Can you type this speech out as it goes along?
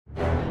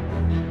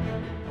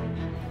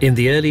In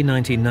the early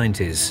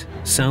 1990s,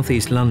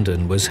 southeast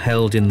London was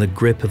held in the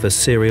grip of a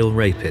serial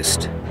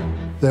rapist.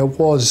 There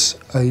was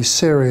a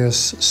serious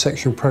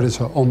sexual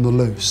predator on the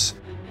loose.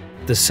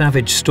 The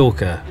savage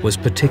stalker was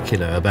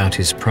particular about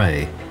his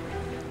prey.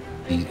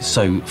 He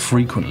so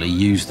frequently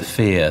used the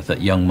fear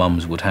that young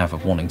mums would have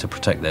of wanting to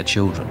protect their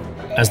children.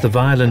 As the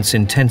violence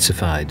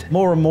intensified,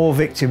 more and more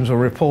victims were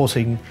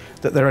reporting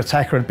that their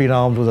attacker had been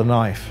armed with a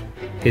knife.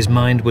 His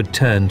mind would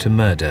turn to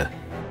murder.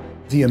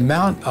 The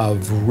amount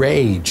of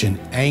rage and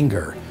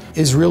anger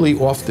is really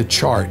off the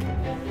chart.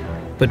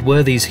 But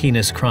were these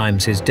heinous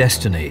crimes his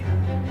destiny?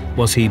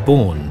 Was he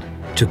born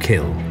to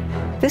kill?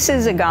 This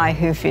is a guy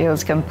who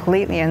feels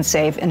completely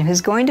unsafe and who's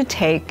going to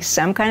take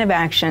some kind of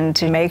action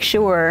to make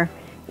sure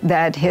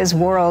that his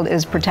world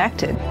is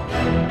protected.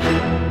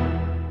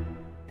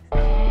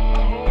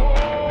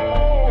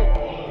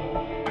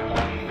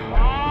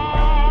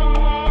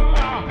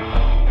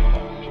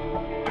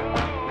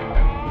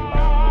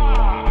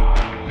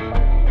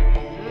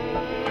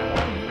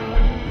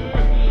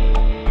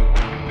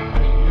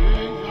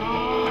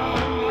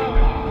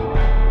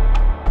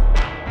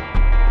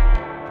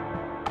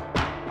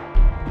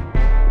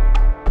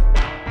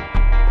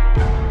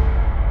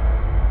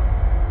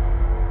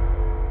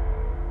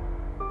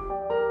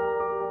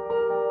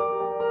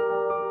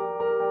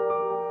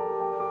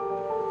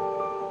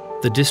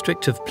 The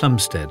district of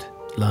Plumstead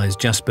lies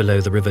just below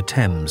the River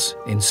Thames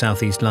in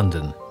southeast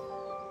London.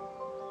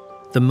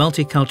 The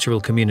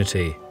multicultural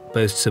community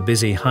boasts a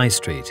busy high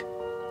street,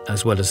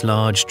 as well as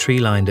large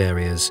tree-lined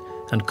areas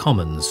and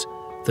commons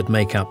that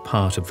make up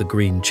part of the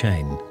Green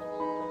Chain.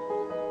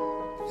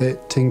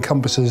 It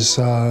encompasses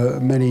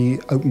many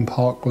open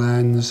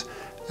parklands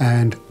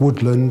and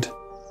woodland.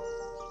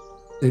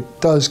 It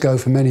does go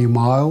for many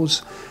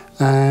miles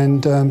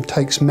and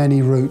takes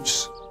many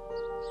routes.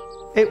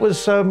 It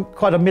was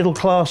quite a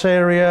middle-class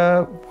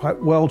area,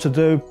 quite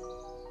well-to-do.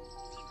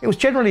 It was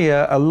generally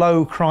a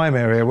low-crime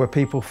area where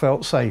people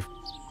felt safe.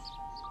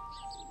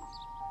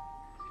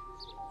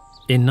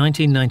 In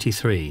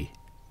 1993,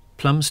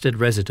 Plumstead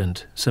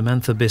resident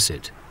Samantha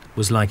Bissett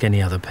was like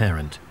any other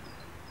parent,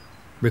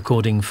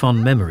 recording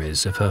fond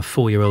memories of her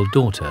 4-year-old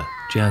daughter,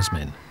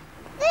 Jasmine.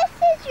 This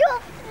is your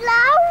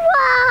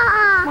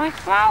flower! My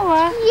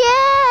flower?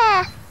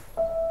 Yes!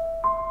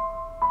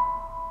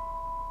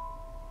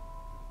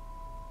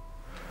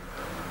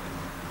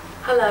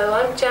 Hello,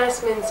 I'm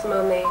Jasmine's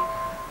mummy,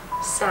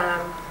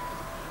 Sam.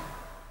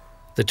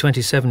 The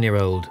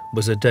 27-year-old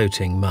was a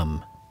doting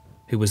mum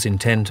who was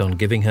intent on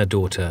giving her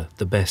daughter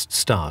the best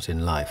start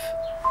in life.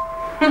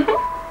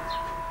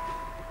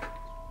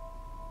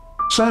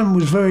 Sam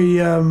was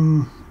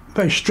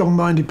very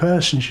strong-minded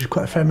person. She was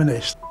quite a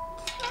feminist.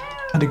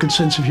 Had a good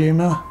sense of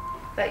humour.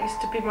 That used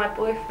to be my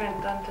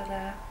boyfriend under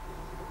there.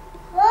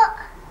 What?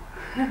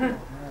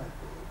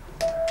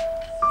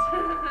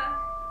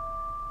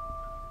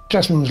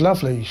 Jasmine was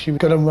lovely. She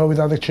got on well with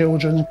other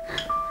children,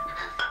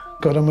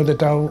 got on with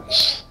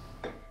adults.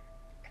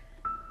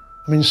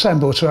 I mean,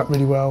 Sam brought her up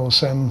really well.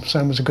 Sam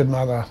was a good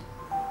mother.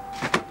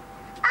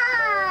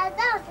 Ah,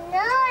 that was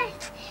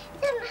nice.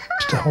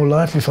 The whole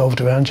life revolved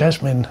around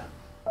Jasmine.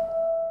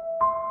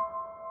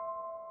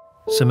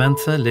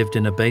 Samantha lived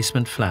in a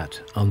basement flat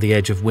on the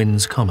edge of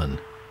Winns Common,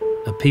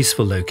 a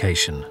peaceful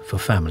location for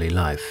family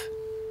life.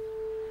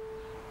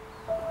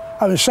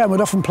 I mean, Sam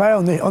would often play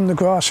on the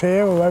grass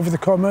here or over the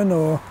common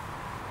or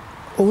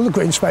all the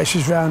green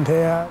spaces around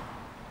here.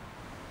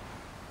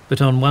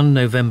 But on one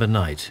November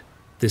night,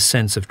 this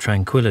sense of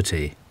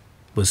tranquility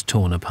was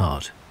torn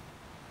apart.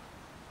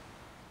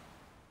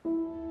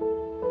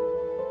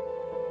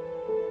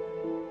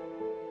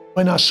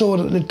 When I saw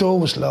that the door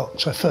was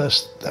locked, I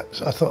thought,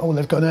 oh,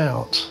 they've gone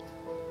out.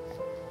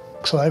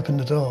 So I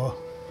opened the door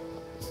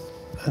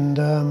and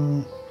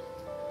I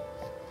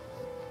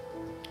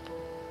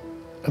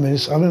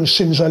remember as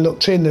soon as I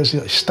looked in, there was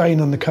a stain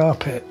on the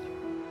carpet.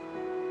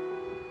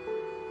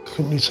 I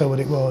couldn't really tell what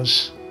it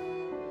was.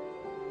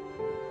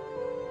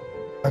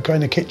 I go in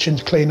the kitchen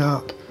to clean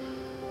up,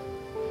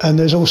 and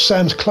there's all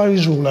Sam's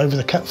clothes all over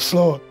the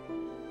floor.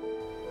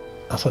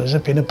 I thought, has there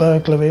been a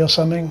burglary or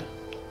something?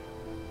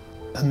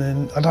 And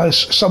then, I know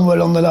somewhere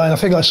along the line, I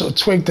think I sort of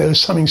twigged there was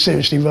something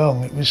seriously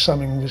wrong.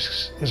 Something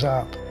was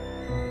up.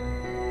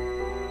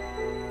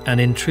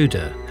 An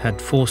intruder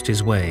had forced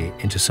his way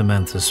into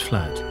Samantha's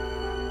flat.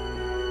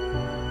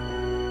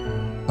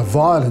 A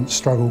violent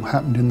struggle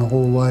happened in the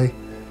hallway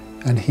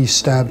and he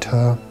stabbed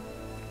her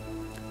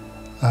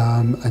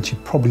and she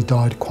probably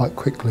died quite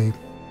quickly.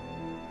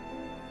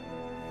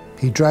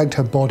 He dragged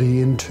her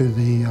body into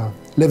the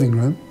living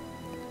room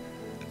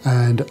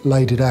and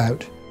laid it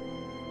out,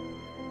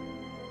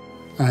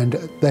 and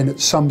then at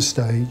some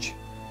stage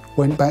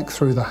went back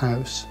through the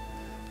house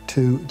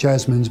to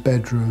Jasmine's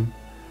bedroom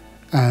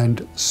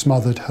and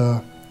smothered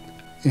her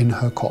in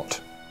her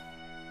cot.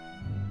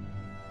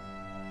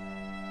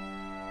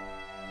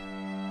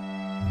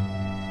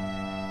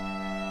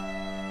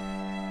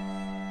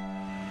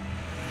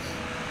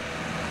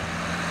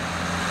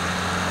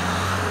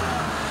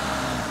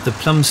 The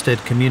Plumstead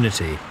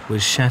community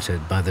was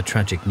shattered by the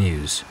tragic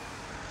news.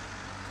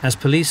 As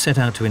police set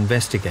out to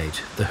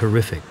investigate the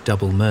horrific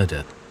double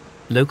murder,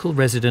 local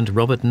resident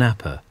Robert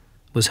Napper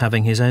was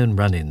having his own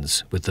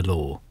run-ins with the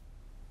law.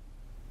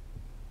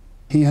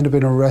 He had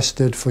been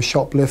arrested for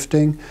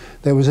shoplifting.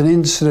 There was an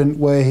incident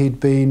where he'd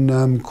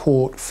been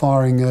caught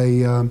firing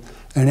an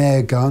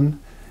air gun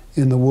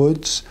in the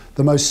woods.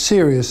 The most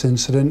serious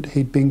incident,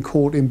 he'd been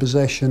caught in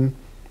possession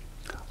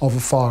of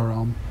a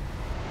firearm.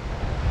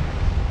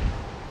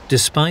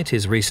 Despite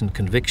his recent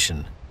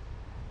conviction,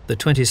 the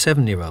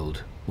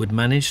 27-year-old would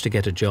manage to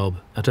get a job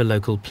at a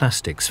local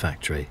plastics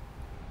factory.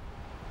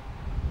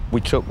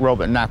 We took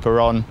Robert Napper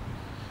on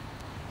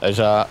as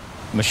a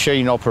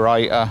machine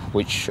operator,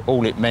 which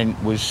all it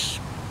meant was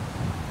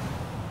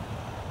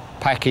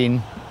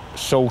packing,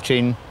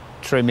 sorting,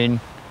 trimming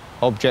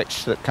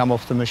objects that come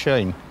off the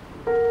machine.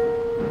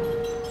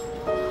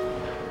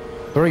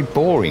 Very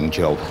boring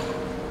job.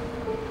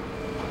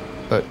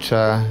 But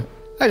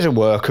as a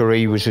worker,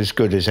 he was as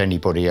good as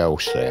anybody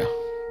else there.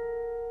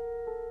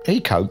 He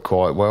coped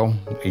quite well.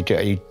 He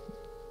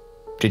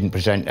didn't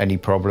present any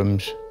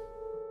problems.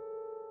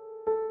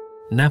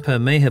 Napper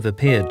may have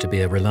appeared to be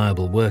a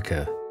reliable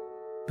worker,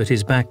 but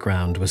his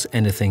background was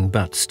anything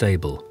but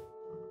stable.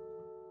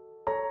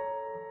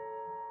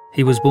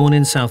 He was born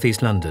in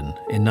southeast London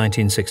in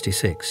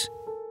 1966,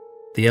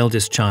 the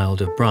eldest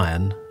child of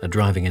Brian, a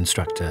driving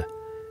instructor,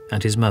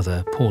 and his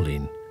mother,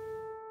 Pauline.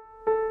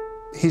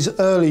 His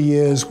early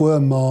years were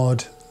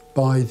marred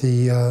by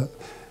the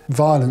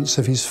violence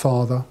of his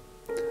father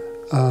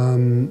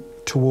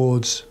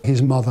towards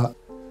his mother.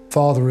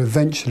 Father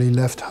eventually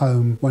left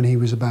home when he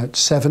was about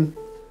 7,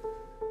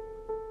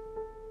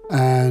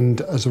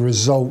 and as a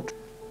result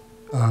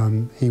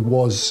he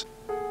was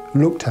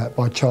looked at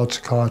by child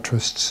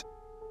psychiatrists.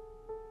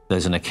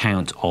 There's an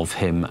account of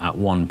him at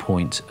one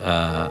point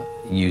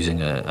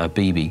using a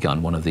BB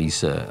gun, one of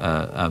these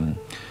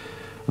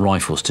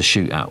rifles, to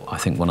shoot at, I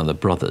think, one of the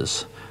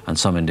brothers, and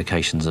some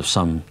indications of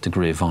some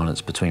degree of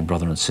violence between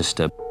brother and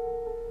sister.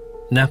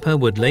 Napper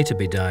would later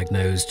be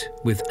diagnosed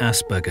with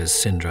Asperger's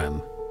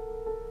syndrome.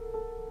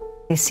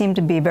 He seemed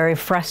to be very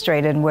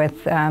frustrated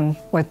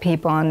with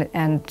people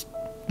and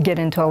get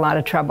into a lot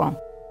of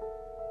trouble.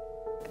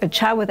 A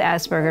child with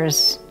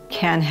Asperger's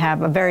can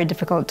have a very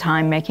difficult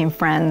time making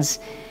friends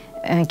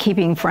and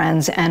keeping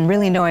friends and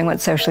really knowing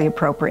what's socially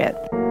appropriate.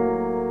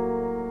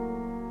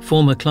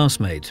 Former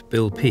classmate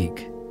Bill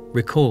Peake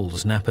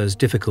recalls Napper's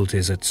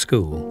difficulties at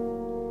school.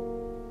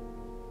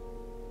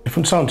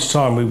 From time to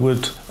time we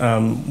would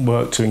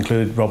work to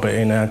include Robert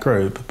in our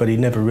group, but he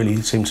never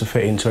really seemed to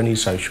fit into any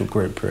social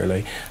group,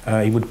 really.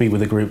 He would be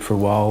with a group for a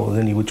while and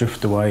then he would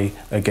drift away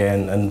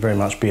again and very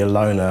much be a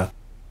loner.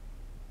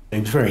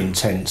 He was a very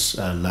intense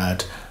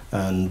lad,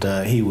 and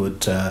he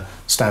would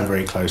stand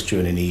very close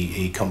during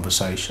any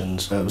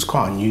conversations. It was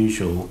quite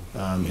unusual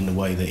in the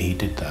way that he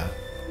did that.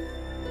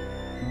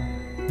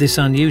 This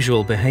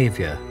unusual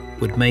behaviour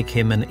would make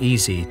him an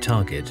easy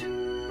target.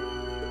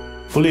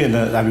 Bullying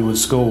at Abbeywood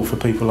School for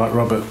people like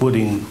Robert would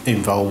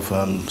involve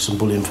some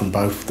bullying from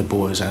both the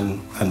boys and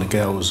the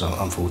girls,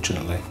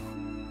 unfortunately.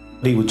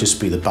 He would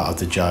just be the butt of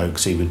the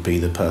jokes. He would be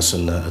the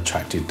person that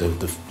attracted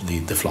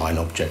the flying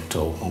object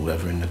or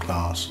whatever in the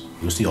class.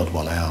 He was the odd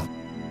one out.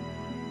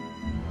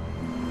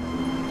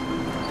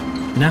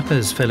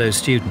 Napper's fellow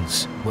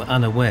students were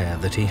unaware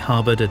that he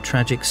harboured a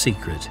tragic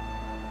secret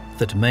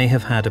that may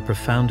have had a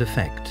profound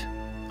effect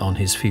on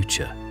his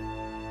future.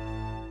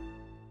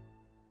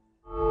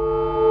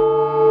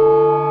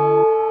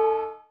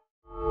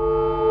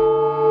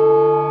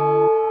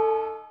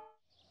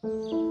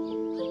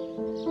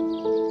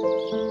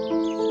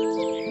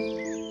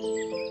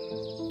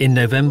 In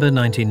November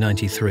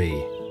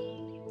 1993,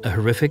 a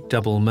horrific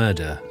double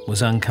murder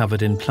was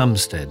uncovered in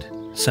Plumstead,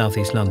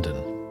 southeast London.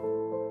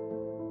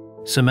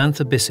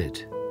 Samantha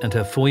Bissett and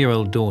her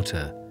 4-year-old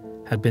daughter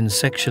had been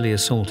sexually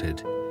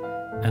assaulted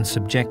and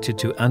subjected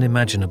to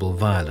unimaginable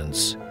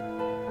violence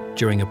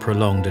during a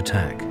prolonged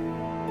attack.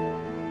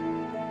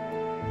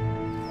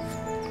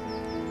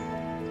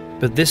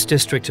 But this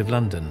district of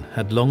London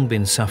had long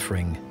been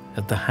suffering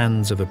at the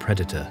hands of a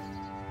predator.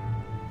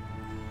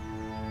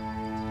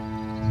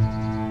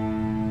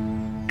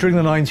 During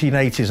the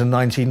 1980s and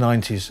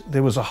 1990s,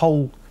 there was a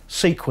whole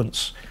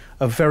sequence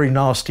of very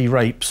nasty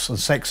rapes and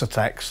sex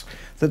attacks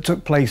that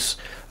took place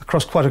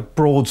across quite a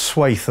broad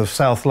swathe of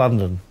South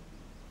London.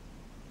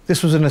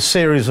 This was in a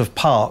series of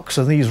parks,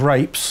 and these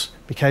rapes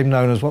became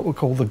known as what were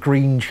called the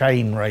Green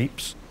Chain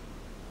Rapist.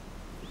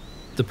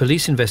 The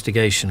police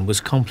investigation was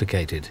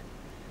complicated,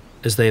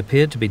 as they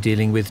appeared to be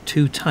dealing with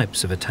 2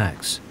 types of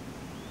attacks,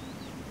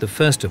 the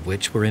first of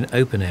which were in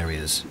open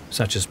areas,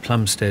 such as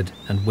Plumstead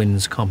and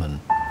Winds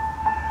Common.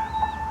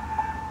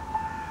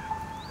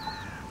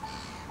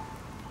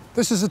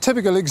 This is a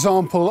typical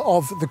example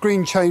of the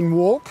Green Chain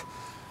Walk.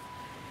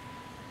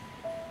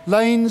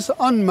 Lanes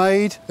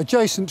unmade,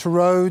 adjacent to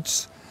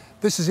roads.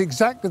 This is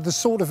exactly the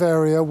sort of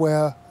area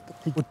where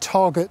he would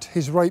target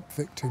his rape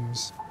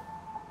victims.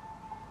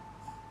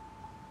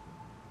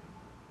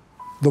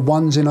 The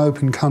ones in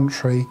open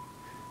country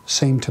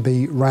seem to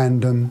be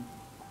random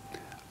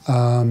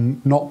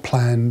not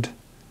planned,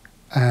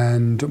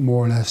 and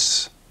more or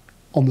less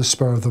on the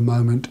spur of the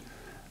moment,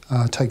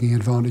 taking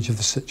advantage of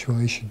the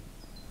situation.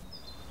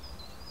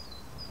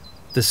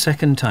 The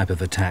second type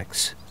of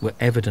attacks were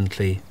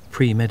evidently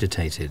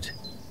premeditated.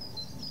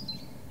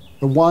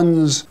 The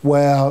ones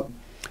where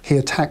he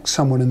attacked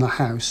someone in the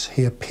house,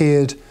 he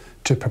appeared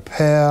to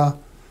prepare,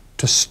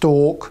 to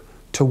stalk,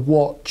 to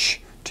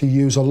watch, to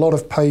use a lot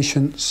of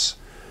patience,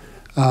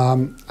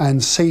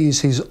 and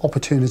seize his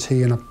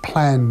opportunity in a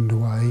planned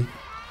way.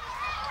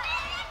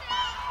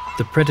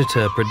 The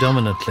predator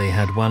predominantly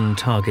had one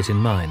target in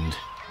mind: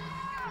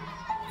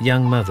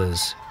 young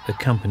mothers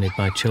accompanied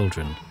by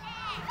children.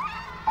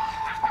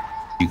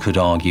 You could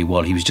argue,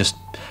 well, he was just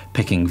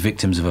picking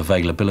victims of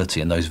availability,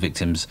 and those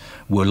victims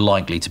were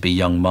likely to be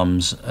young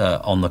mums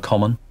on the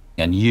common,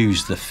 and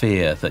used the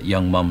fear that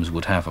young mums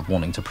would have of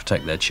wanting to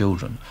protect their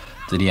children,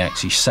 that he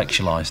actually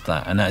sexualised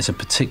that. And that is a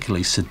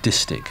particularly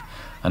sadistic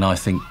and, I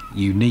think,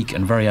 unique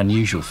and very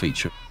unusual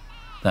feature,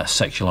 that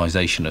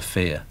sexualisation of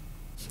fear.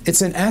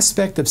 It's an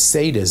aspect of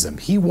sadism.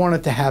 He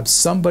wanted to have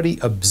somebody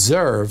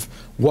observe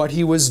what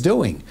he was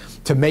doing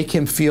to make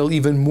him feel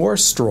even more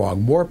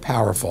strong, more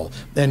powerful,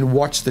 and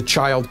watch the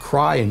child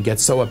cry and get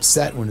so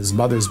upset when his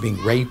mother's being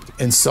raped.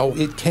 And so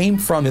it came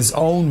from his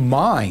own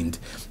mind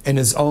and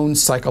his own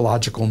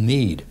psychological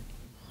need.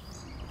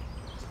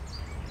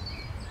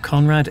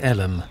 Conrad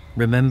Elam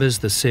remembers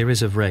the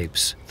series of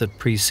rapes that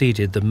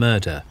preceded the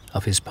murder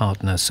of his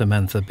partner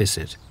Samantha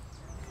Bissett.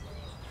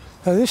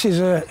 This is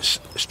a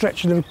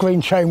stretch of the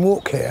Green Chain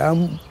Walk here.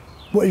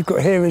 What you've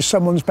got here is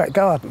someone's back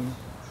garden.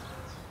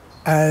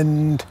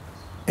 And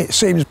it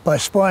seems by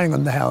spying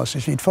on the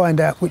houses, you'd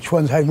find out which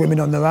ones had women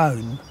on their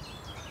own.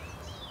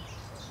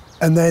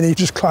 And then he'd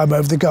just climb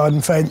over the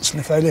garden fence,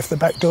 and if they left the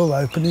back door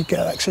open, he'd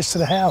get access to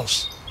the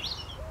house.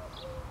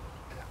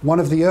 One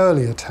of the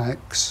early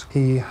attacks,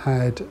 he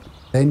had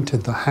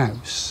entered the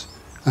house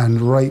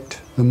and raped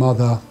the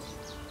mother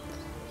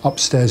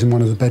upstairs in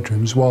one of the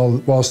bedrooms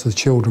whilst the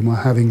children were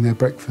having their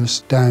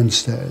breakfast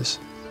downstairs.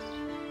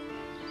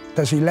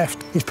 As he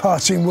left, his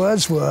parting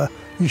words were,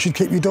 "You should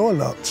keep your door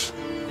locked."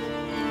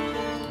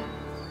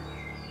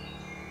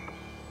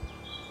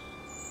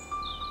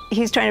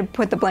 He's trying to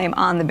put the blame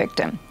on the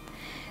victim.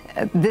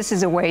 This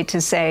is a way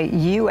to say,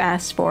 you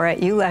asked for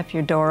it, you left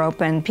your door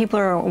open,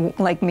 people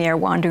like me are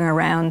wandering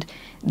around.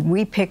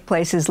 We pick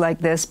places like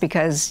this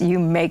because you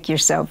make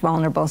yourself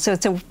vulnerable. So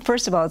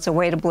first of all, it's a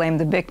way to blame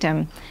the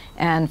victim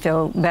and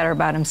feel better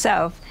about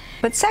himself.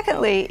 But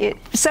secondly,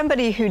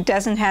 somebody who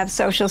doesn't have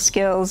social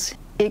skills,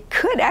 it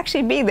could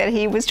actually be that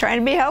he was trying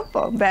to be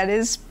helpful. That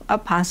is a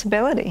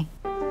possibility.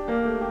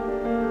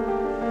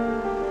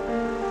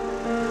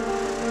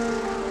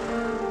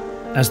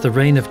 As the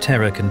reign of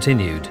terror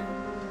continued,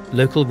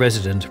 local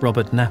resident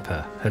Robert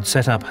Napper had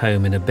set up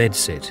home in a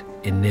bedsit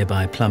in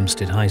nearby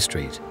Plumstead High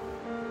Street.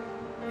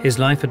 His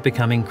life had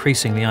become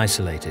increasingly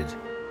isolated.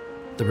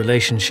 The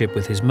relationship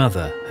with his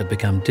mother had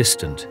become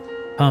distant,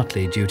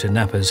 partly due to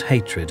Napper's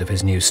hatred of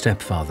his new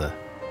stepfather.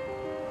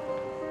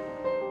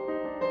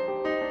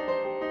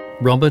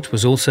 Robert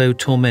was also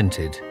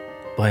tormented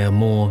by a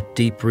more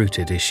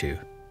deep-rooted issue.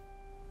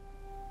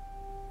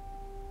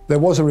 There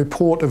was a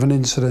report of an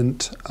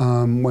incident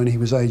when he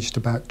was aged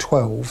about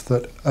 12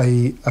 that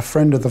a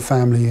friend of the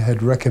family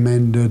had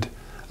recommended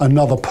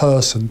another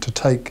person to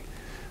take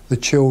the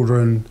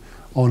children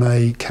on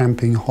a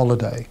camping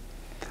holiday.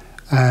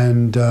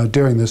 And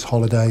during this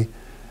holiday,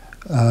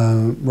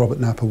 Robert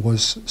Napper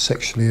was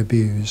sexually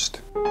abused.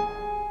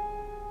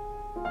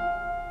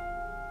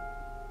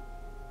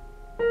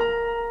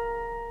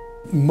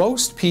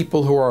 Most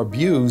people who are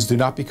abused do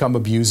not become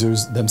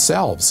abusers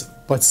themselves,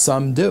 but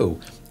some do.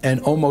 And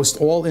almost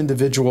all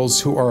individuals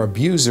who are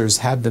abusers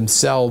have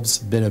themselves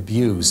been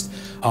abused.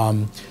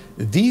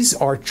 These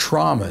are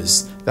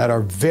traumas that are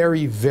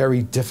very,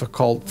 very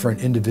difficult for an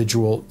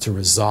individual to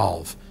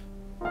resolve.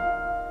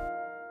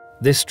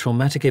 This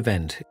traumatic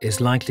event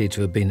is likely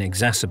to have been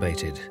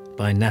exacerbated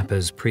by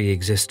Napper's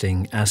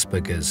pre-existing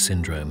Asperger's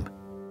syndrome.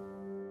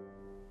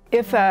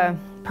 If a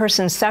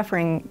person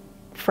suffering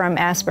from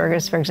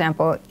Asperger's, for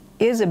example,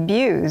 is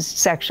abused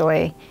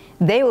sexually,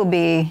 they will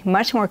be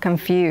much more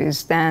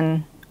confused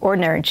than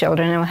ordinary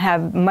children and will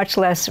have much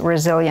less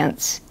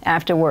resilience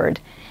afterward.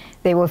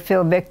 They will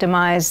feel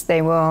victimized,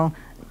 they will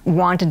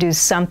want to do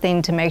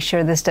something to make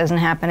sure this doesn't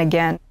happen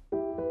again.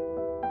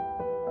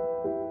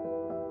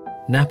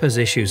 Napper's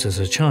issues as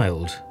a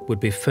child would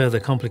be further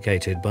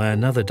complicated by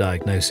another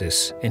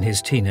diagnosis in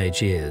his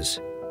teenage years.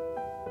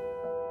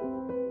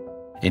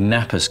 In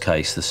Napper's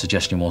case, the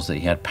suggestion was that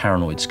he had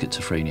paranoid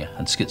schizophrenia,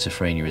 and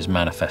schizophrenia is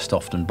manifest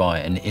often by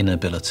an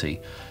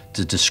inability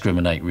to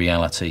discriminate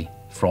reality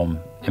from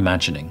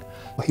imagining.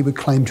 He would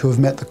claim to have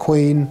met the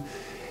Queen.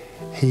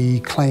 He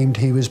claimed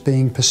he was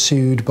being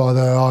pursued by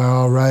the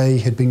IRA,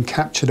 had been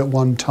captured at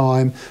one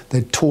time,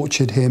 they'd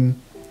tortured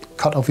him,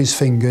 cut off his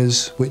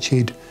fingers, which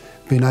he'd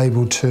been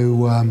able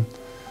to,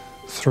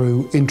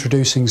 through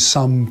introducing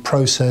some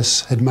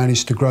process, had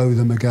managed to grow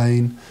them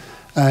again,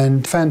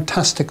 and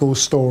fantastical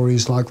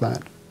stories like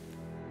that.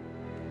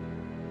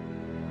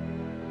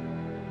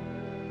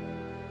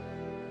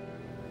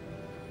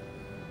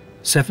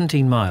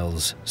 17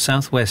 miles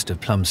southwest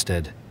of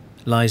Plumstead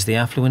lies the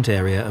affluent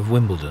area of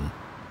Wimbledon.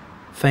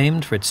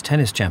 Famed for its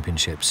tennis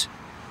championships,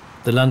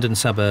 the London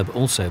suburb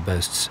also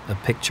boasts a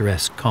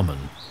picturesque common.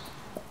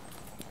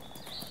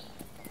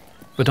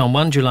 But on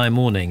one July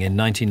morning in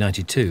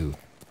 1992,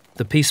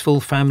 the peaceful,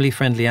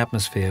 family-friendly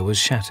atmosphere was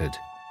shattered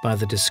by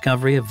the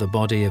discovery of the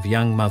body of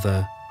young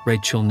mother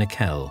Rachel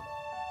Nickel.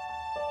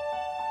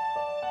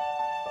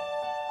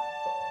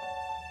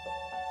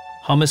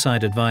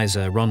 Homicide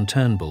advisor Ron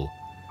Turnbull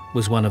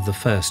was one of the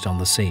first on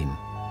the scene.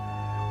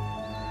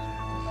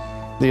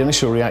 The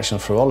initial reaction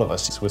for all of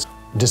us was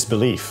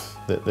disbelief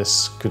that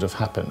this could have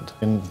happened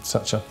in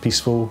such a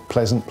peaceful,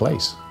 pleasant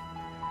place.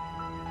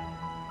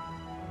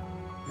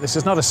 This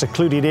is not a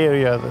secluded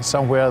area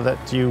somewhere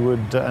that you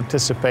would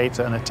anticipate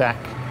an attack.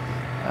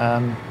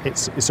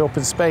 It's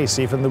open space,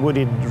 even the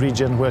wooded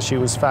region where she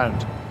was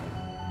found.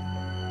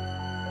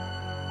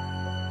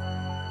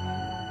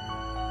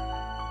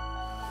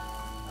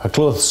 Her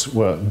clothes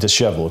were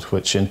dishevelled,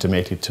 which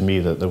intimated to me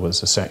that there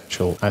was a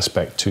sexual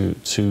aspect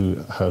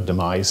to her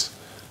demise,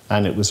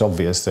 and it was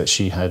obvious that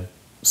she had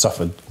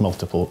suffered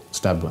multiple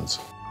stab wounds.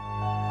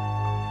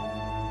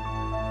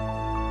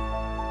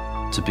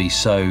 To be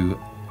so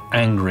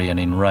angry and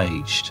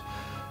enraged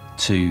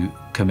to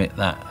commit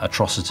that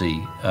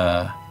atrocity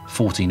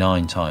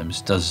 49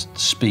 times does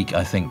speak,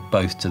 I think,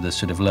 both to the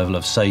sort of level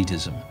of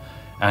sadism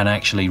and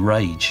actually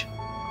rage.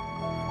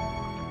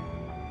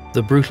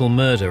 The brutal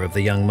murder of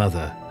the young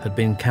mother had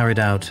been carried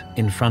out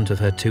in front of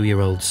her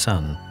 2-year-old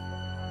son.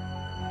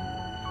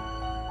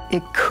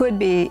 It could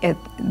be at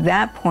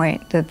that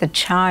point that the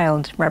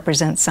child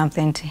represents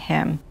something to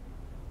him.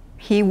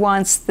 He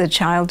wants the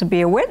child to be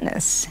a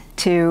witness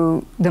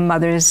to the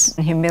mother's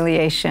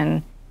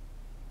humiliation.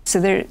 So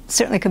there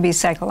certainly could be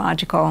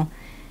psychological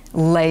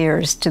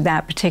layers to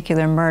that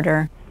particular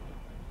murder.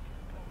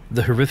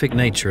 The horrific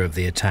nature of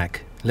the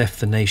attack left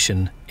the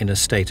nation in a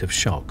state of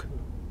shock.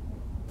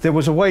 There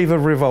was a wave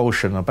of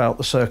revulsion about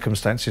the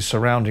circumstances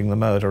surrounding the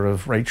murder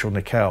of Rachel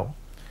Nickel.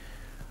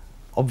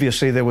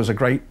 Obviously, there was a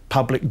great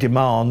public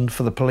demand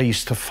for the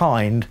police to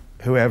find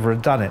whoever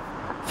had done it.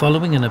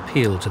 Following an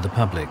appeal to the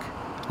public,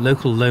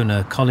 local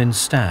loner Colin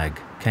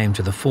Stagg came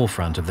to the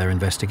forefront of their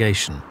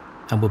investigation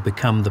and would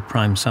become the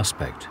prime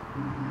suspect.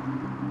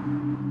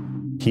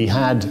 He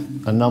had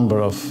a number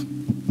of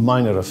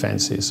minor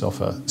offences of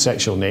a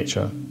sexual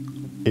nature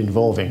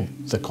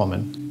involving the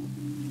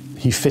common.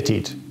 He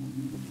fitted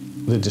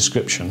the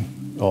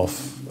description of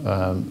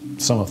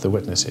some of the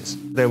witnesses.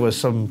 There were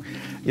some,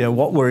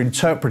 what were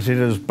interpreted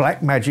as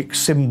black magic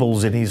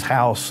symbols in his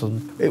house,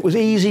 and it was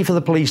easy for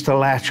the police to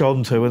latch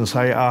onto and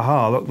say,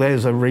 aha, look,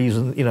 there's a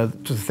reason,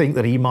 to think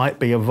that he might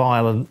be a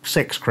violent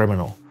sex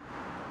criminal.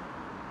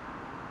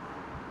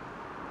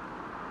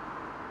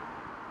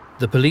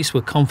 The police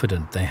were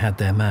confident they had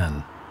their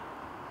man.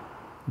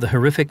 The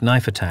horrific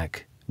knife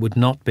attack would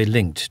not be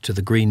linked to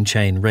the Green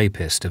Chain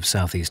Rapist of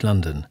southeast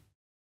London.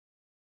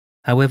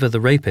 However, the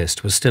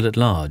rapist was still at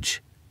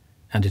large,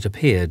 and it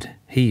appeared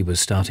he was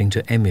starting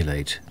to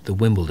emulate the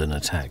Wimbledon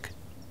attack.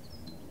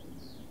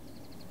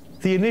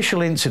 The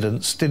initial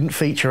incidents didn't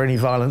feature any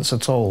violence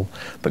at all,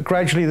 but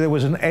gradually there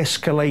was an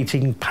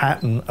escalating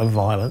pattern of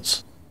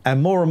violence,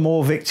 and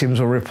more victims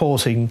were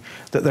reporting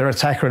that their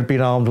attacker had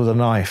been armed with a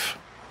knife.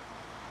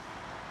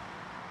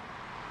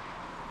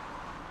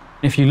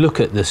 If you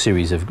look at the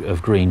series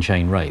of Green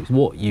Chain Rapes,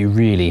 what you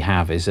really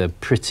have is a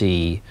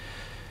pretty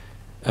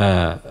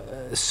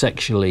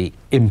sexually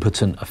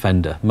impotent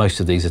offender. Most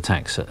of these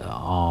attacks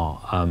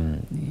are,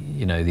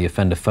 the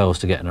offender fails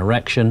to get an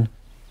erection.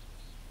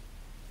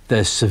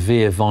 There's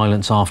severe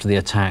violence after the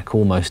attack,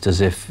 almost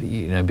as if,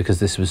 because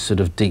this was sort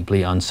of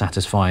deeply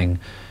unsatisfying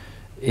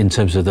in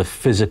terms of the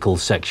physical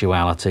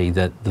sexuality,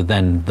 that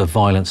then the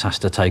violence has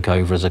to take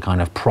over as a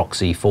kind of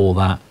proxy for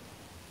that.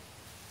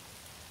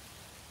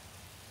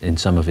 In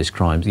some of his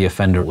crimes, the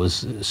offender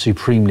was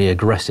supremely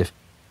aggressive.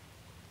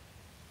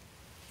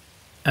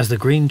 As the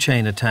Green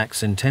Chain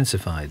attacks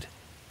intensified,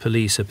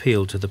 police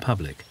appealed to the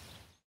public.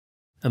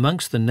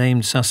 Amongst the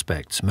named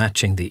suspects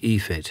matching the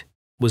EFIT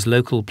was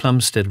local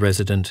Plumstead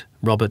resident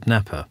Robert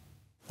Napper.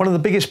 One of the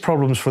biggest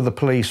problems for the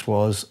police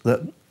was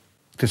that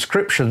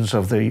descriptions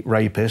of the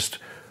rapist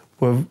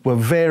were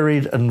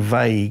varied and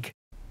vague.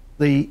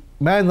 The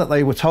man that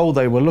they were told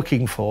they were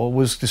looking for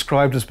was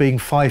described as being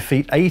 5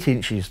 feet 8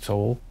 inches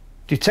tall.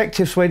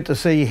 Detectives went to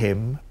see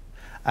him,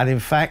 and in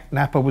fact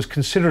Napper was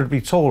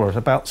considerably taller at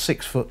about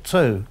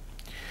 6'2".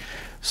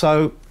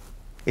 So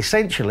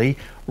essentially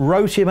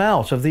wrote him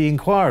out of the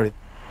inquiry.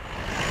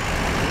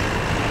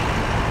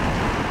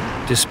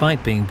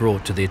 Despite being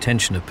brought to the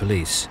attention of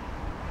police,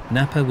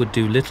 Napper would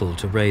do little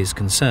to raise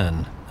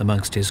concern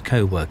amongst his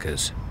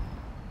co-workers.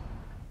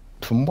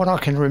 From what I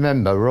can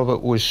remember,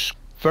 Robert was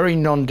very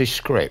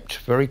nondescript,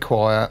 very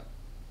quiet.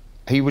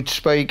 He would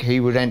speak, he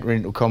would enter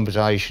into a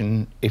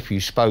conversation. If you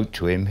spoke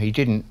to him, he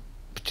didn't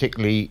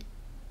particularly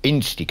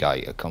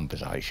instigate a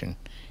conversation.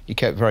 He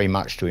kept very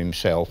much to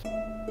himself.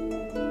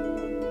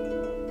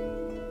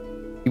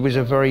 He was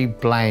a very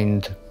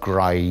bland,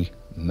 grey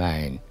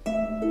man.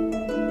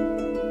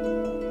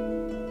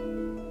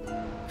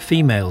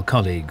 female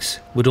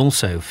colleagues would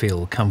also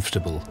feel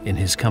comfortable in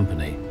his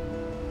company.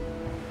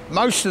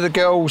 Most of the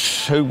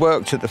girls who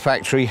worked at the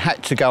factory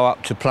had to go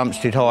up to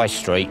Plumstead High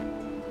Street.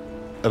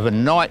 Of a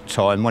night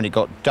time, when it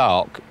got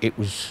dark, it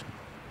was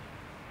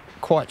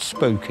quite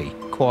spooky,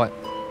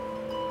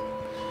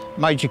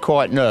 made you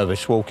quite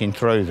nervous walking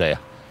through there.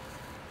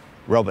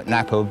 Robert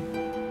Napper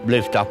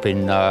lived up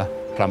in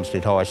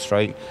Plumstead High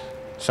Street,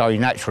 so he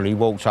naturally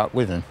walked up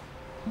with them.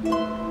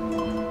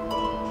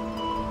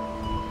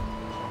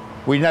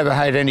 We never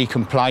had any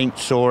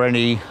complaints or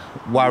any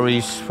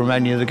worries from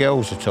any of the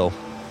girls at all.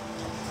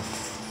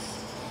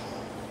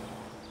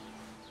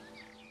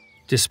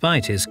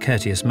 Despite his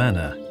courteous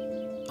manner,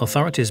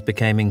 authorities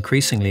became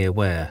increasingly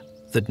aware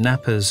that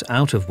Napper's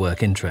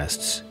out-of-work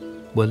interests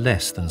were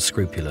less than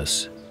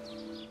scrupulous.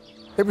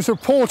 It was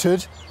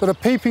reported that a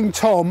peeping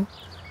Tom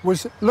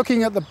was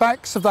looking at the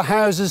backs of the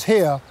houses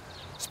here,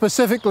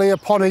 specifically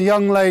upon a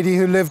young lady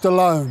who lived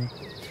alone.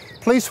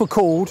 Police were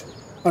called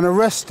and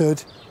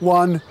arrested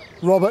one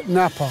Robert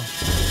Napper.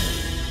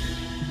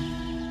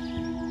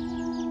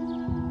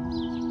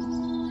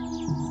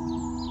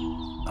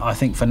 I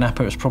think for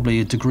Napper it's probably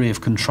a degree of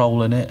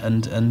control in it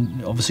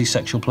and obviously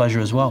sexual pleasure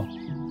as well.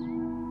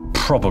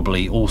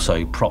 Probably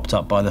also propped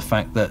up by the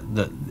fact that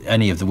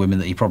any of the women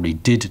that he probably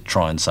did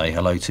try and say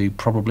hello to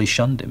probably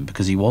shunned him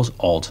because he was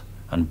odd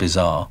and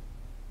bizarre.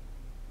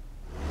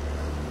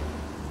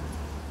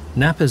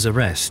 Napper's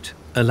arrest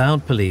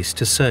allowed police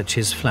to search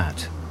his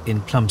flat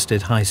in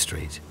Plumstead High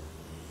Street.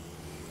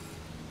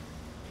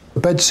 The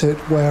bedsit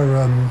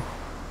where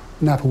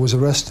Napper was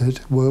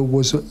arrested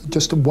was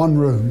just one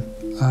room.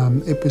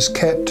 It was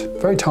kept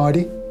very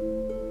tidy.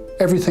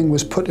 Everything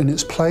was put in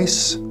its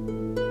place.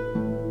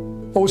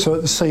 Also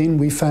at the scene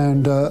we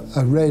found a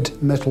red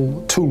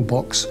metal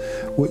toolbox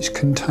which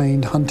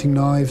contained hunting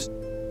knives.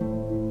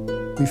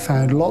 We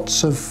found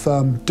lots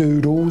of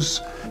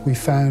doodles. We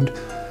found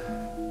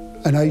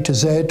an A to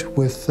Z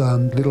with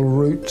little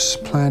routes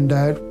planned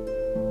out.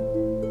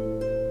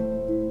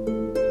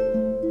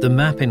 The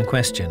map in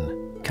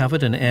question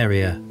covered an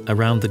area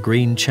around the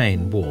Green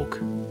Chain Walk,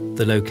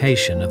 the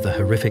location of the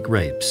horrific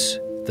rapes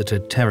that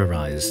had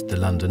terrorised the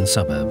London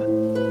suburb.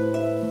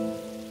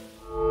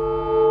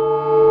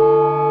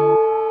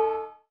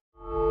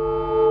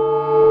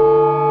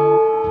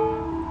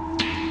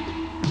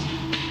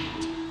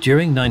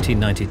 During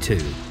 1992,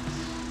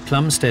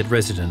 Plumstead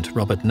resident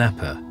Robert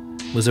Napper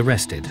was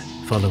arrested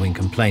following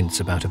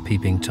complaints about a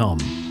peeping Tom.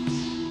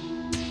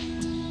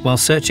 While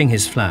searching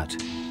his flat,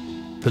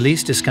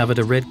 police discovered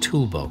a red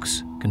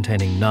toolbox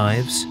containing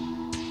knives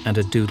and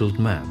a doodled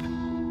map.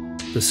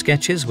 The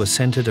sketches were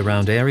centred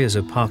around areas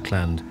of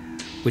parkland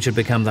which had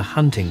become the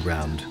hunting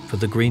ground for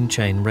the Green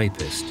Chain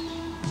Rapist.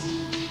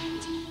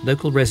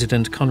 Local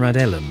resident Conrad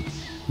Ellum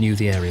knew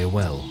the area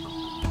well.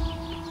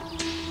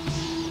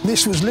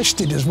 This was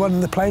listed as one of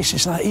the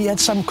places. Like he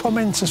had some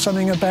comment or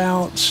something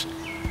about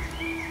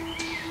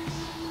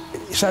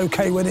it's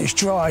okay when it's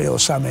dry or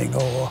something,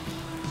 or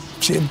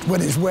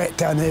when it's wet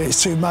down here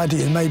it's too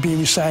muddy, and maybe he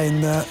was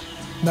saying that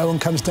no one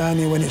comes down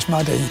here when it's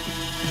muddy.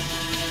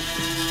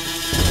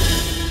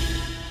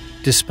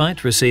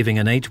 Despite receiving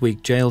an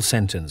 8-week jail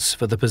sentence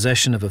for the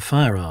possession of a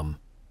firearm,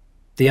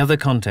 the other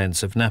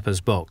contents of Napper's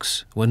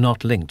box were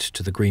not linked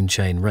to the Green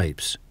Chain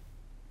rapes.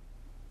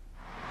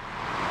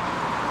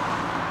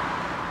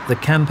 The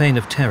campaign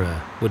of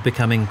terror would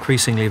become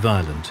increasingly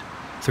violent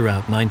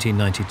throughout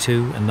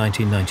 1992 and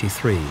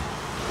 1993.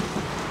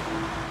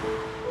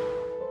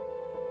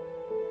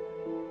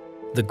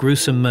 The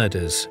gruesome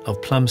murders of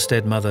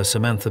Plumstead mother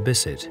Samantha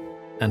Bissett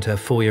and her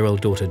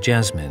 4-year-old daughter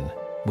Jasmine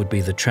would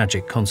be the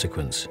tragic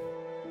consequence.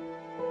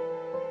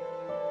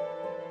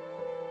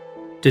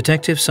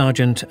 Detective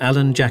Sergeant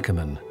Alan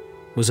Jackerman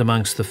was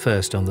amongst the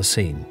first on the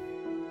scene.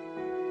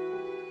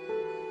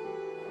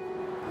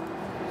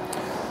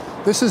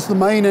 This is the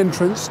main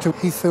entrance to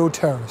Heathfield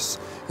Terrace.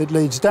 It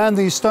leads down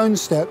these stone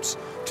steps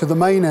to the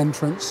main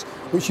entrance,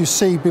 which you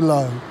see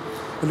below.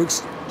 It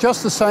looks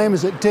just the same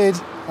as it did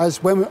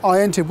as when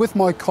I entered with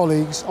my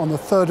colleagues on the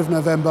 3rd of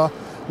November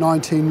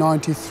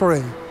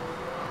 1993.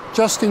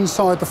 Just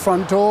inside the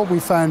front door we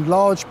found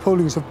large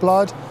poolings of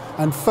blood,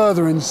 and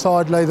further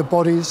inside lay the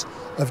bodies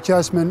of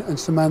Jasmine and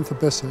Samantha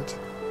Bissett.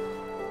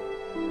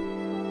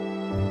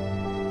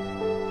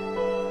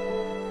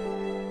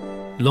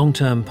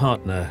 Long-term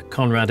partner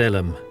Conrad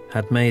Ellum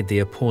had made the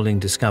appalling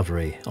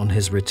discovery on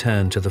his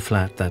return to the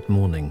flat that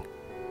morning.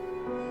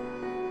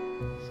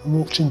 I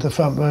walked into the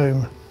front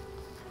room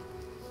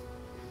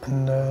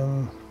and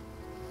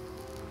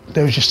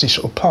there was just this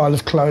sort of pile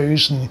of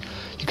clothes, and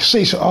you could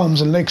see sort of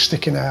arms and legs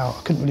sticking out.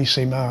 I couldn't really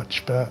see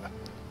much, but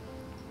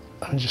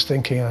I was just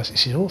thinking,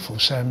 this is awful.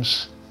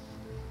 Sam's,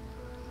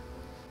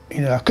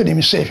 you know, I couldn't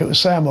even see if it was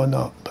Sam or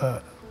not,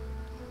 but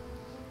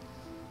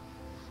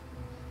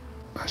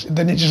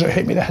then it just sort of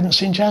hit me that I hadn't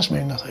seen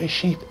Jasmine. I thought, is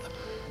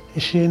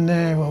she in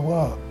there or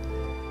what?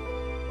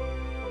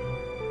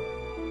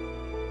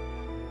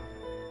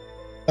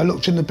 I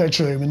looked in the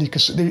bedroom and you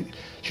could see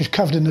she was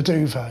covered in the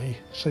duvet,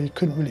 so you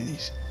couldn't really.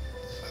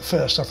 At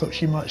first I thought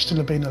she might still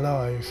have been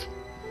alive.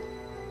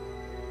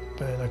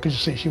 but I could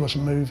see she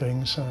wasn't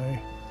moving, so...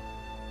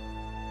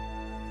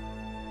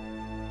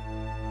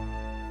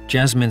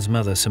 Jasmine's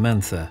mother,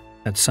 Samantha,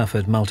 had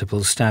suffered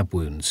multiple stab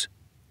wounds.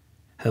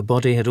 Her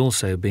body had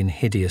also been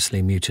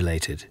hideously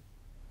mutilated.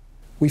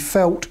 We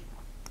felt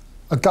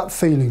a gut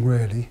feeling,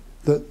 really,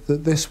 that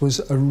this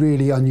was a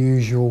really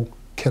unusual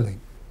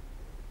killing.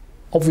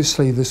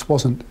 Obviously, this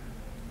wasn't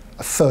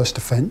a first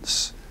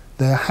offence.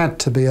 There had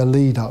to be a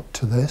lead-up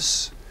to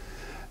this.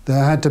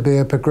 There had to be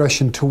a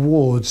progression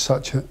towards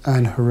such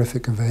an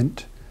horrific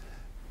event.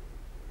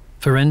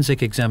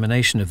 Forensic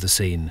examination of the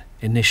scene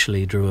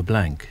initially drew a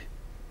blank.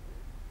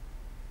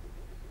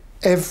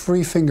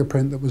 Every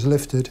fingerprint that was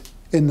lifted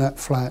in that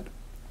flat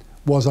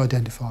was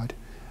identified.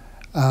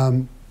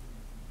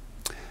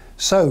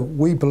 So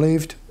we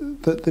believed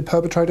that the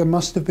perpetrator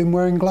must have been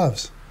wearing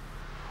gloves.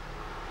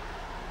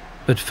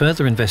 But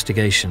further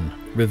investigation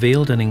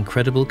revealed an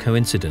incredible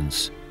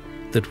coincidence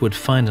that would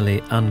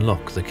finally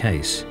unlock the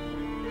case.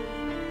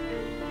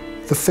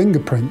 The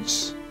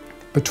fingerprints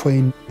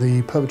between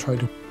the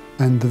perpetrator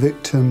and the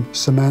victim,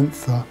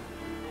 Samantha,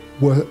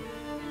 were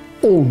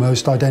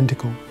almost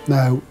identical.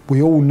 Now,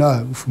 we all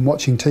know from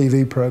watching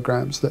TV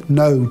programmes that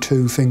no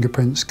two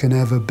fingerprints can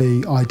ever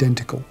be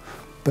identical,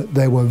 but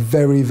there were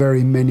very,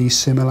 very many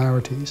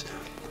similarities.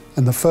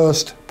 And the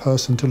first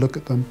person to look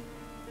at them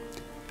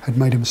had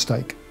made a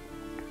mistake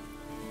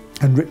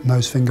and written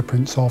those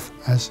fingerprints off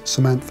as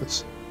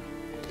Samantha's.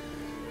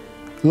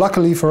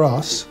 Luckily for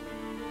us,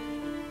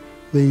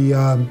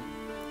 the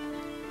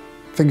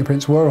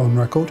fingerprints were on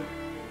record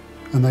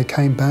and they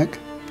came back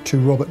to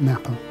Robert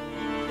Napper.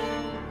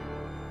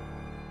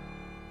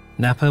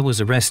 Napper was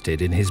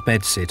arrested in his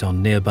bedsit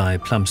on nearby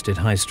Plumstead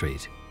High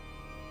Street.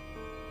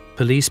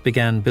 Police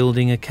began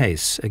building a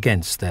case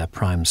against their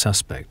prime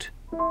suspect.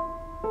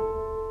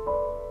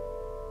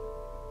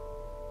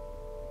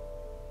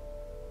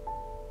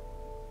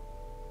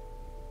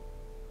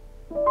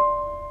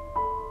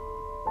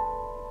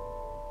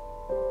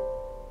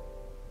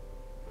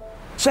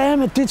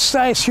 Sam did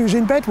say she was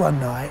in bed one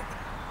night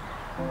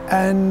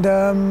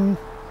and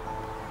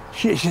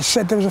she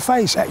said there was a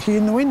face actually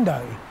in the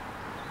window.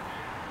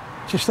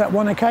 Just that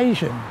one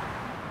occasion.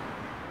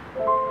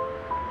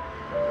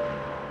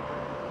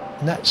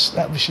 And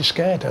that was she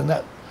scared her, and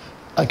that,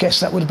 I guess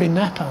that would have been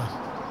Napper.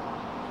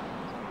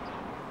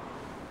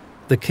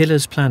 The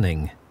killer's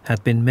planning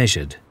had been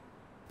measured,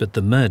 but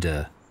the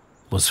murder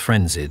was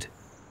frenzied.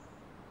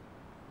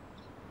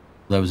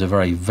 There was a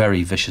very,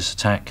 very vicious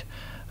attack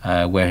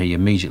where he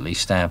immediately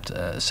stabbed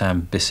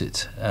Sam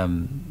Bissett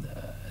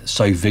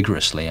so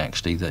vigorously,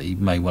 actually, that he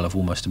may well have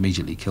almost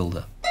immediately killed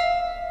her.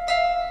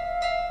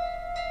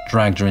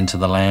 Dragged her into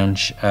the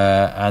lounge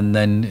and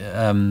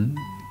then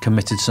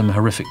committed some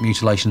horrific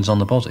mutilations on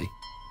the body.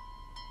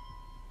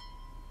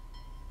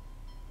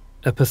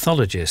 A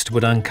pathologist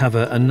would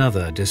uncover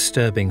another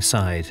disturbing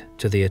side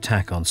to the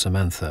attack on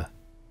Samantha.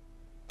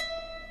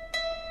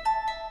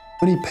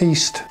 When he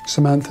pieced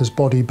Samantha's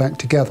body back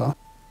together,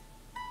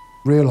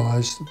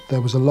 realised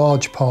there was a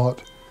large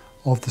part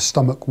of the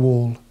stomach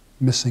wall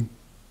missing,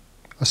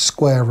 a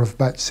square of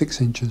about 6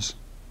 inches.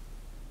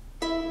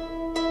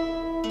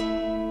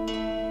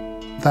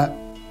 That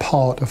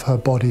part of her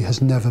body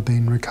has never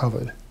been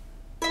recovered.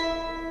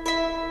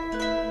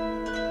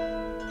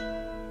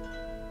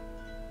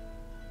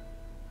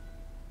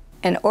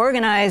 An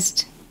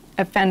organised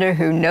offender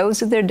who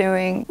knows what they're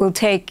doing will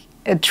take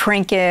a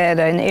trinket,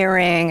 an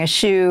earring, a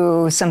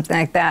shoe, something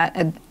like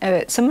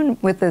that. Someone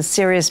with a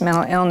serious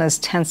mental illness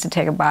tends to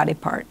take a body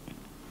part,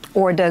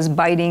 or does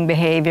biting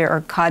behaviour,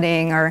 or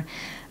cutting, or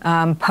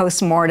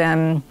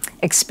post-mortem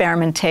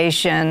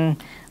experimentation,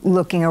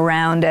 looking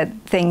around at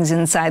things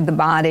inside the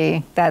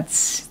body.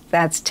 That's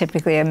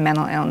typically a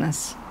mental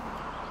illness.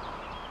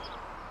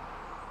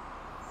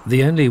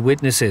 The only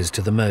witnesses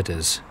to the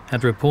murders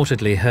had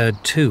reportedly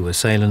heard 2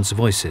 assailants'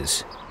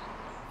 voices.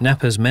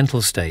 Napper's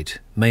mental state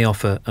may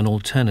offer an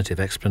alternative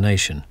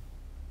explanation.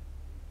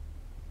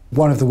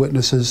 One of the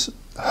witnesses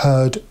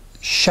heard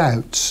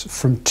shouts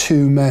from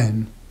 2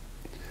 men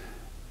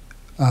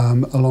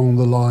along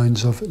the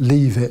lines of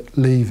 "leave it,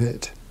 leave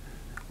it."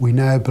 We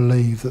now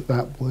believe that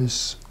that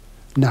was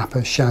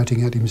Napper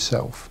shouting at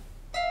himself.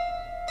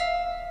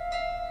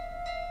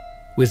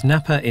 With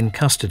Napper in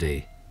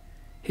custody,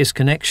 his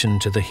connection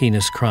to the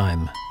heinous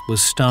crime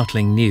was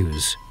startling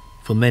news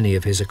for many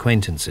of his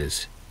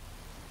acquaintances.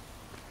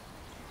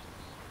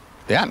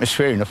 The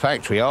atmosphere in the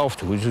factory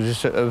afterwards was a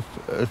sort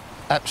of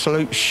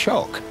absolute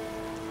shock,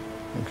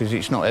 because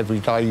it's not every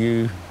day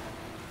you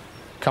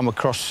come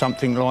across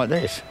something like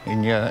this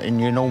in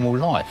your normal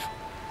life.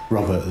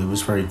 Robert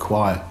was a very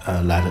quiet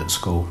lad at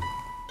school.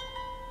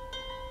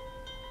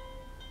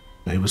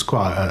 It was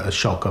quite a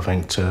shock, I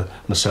think, to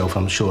myself,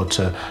 I'm sure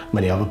to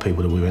many other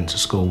people that we went to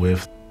school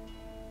with,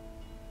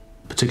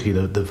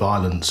 particularly the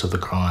violence of the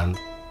crime.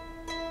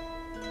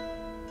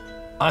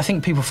 I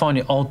think people find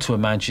it odd to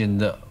imagine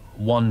that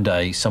one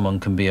day someone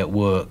can be at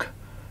work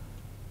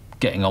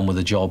getting on with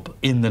a job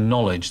in the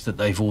knowledge that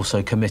they've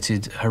also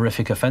committed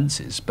horrific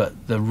offences,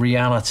 but the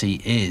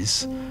reality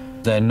is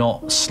they're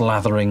not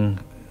slathering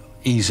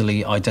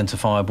easily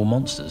identifiable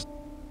monsters.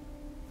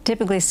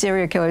 Typically,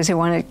 serial killers who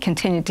want to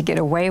continue to get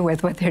away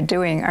with what they're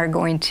doing are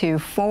going to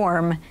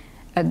form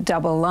a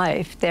double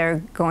life.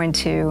 They're going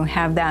to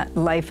have that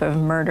life of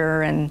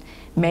murder and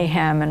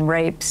mayhem and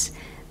rapes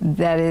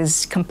that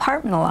is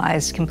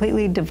compartmentalized,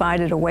 completely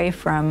divided away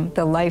from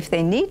the life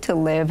they need to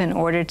live in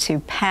order to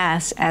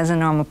pass as a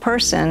normal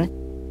person.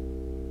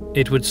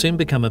 It would soon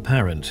become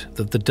apparent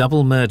that the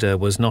double murder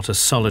was not a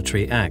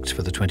solitary act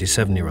for the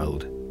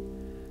 27-year-old.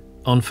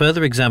 On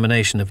further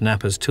examination of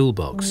Napper's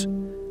toolbox,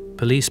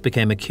 police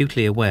became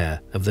acutely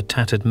aware of the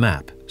tattered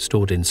map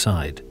stored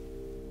inside.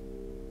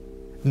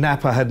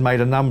 Napper had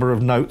made a number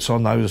of notes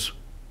on those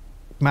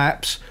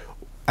maps,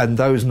 and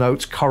those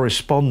notes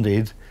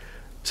corresponded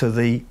to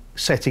the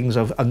settings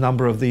of a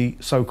number of the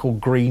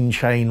so-called Green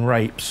Chain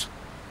Rapes.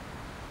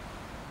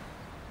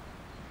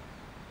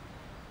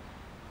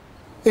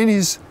 In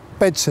his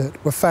bedsit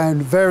were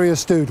found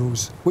various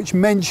doodles which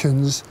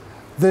mentions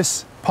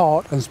this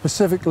part, and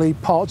specifically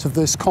parts of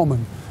this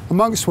common,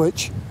 amongst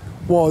which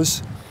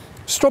was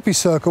stroppy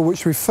circle,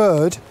 which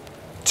referred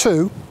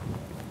to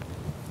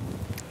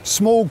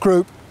small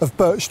group of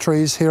birch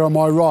trees here on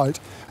my right.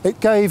 It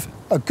gave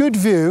a good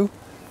view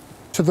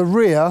to the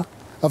rear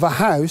of a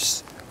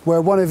house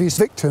where one of his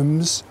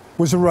victims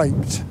was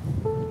raped.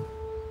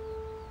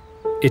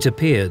 It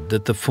appeared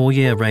that the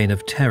 4-year reign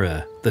of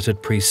terror that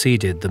had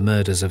preceded the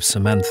murders of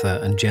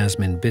Samantha and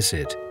Jasmine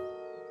Bissett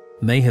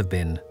may have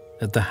been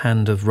at the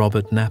hand of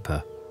Robert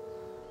Napper.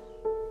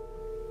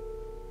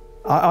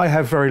 I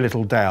have very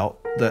little doubt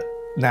that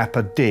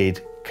Napper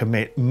did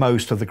commit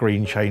most of the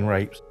Green Chain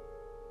Rapes.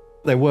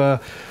 There were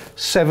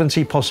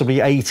 70, possibly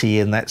 80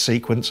 in that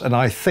sequence, and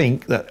I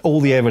think that all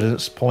the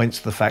evidence points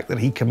to the fact that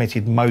he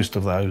committed most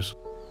of those.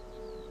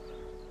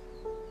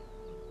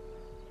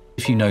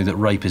 If you know that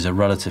rape is a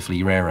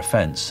relatively rare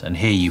offence, and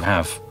here you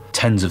have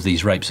tens of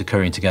these rapes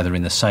occurring together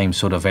in the same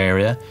sort of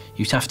area,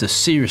 you'd have to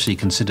seriously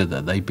consider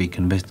that they'd be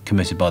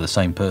committed by the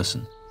same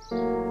person.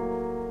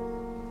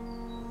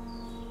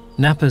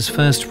 Napper's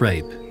first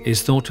rape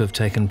is thought to have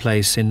taken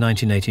place in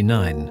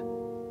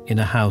 1989 in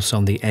a house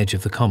on the edge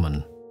of the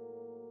common.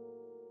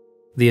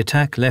 The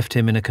attack left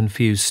him in a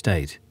confused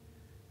state.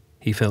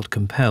 He felt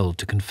compelled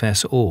to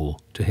confess all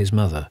to his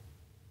mother.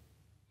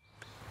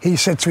 He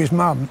said to his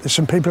mum, "There's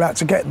some people out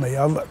to get me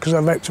because I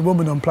raped a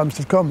woman on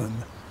Plumstead Common."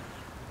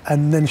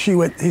 And then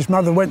his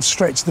mother went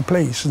straight to the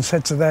police and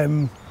said to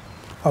them,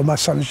 "Oh, my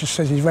son just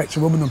says he's raped a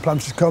woman on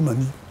Plumstead Common.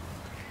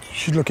 You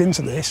should look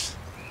into this."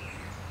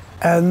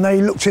 And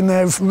they looked in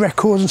their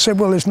records and said,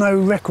 "Well, there's no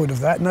record of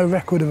that, no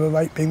record of a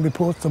rape being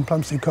reported on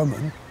Plumstead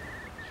Common."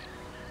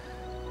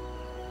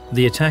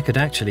 The attack had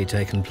actually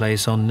taken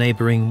place on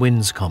neighbouring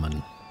Winds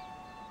Common.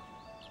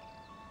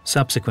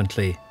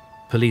 Subsequently,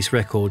 police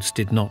records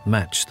did not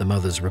match the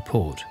mother's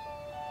report.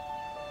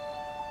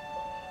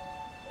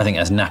 I think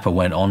as Napper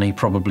went on, he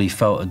probably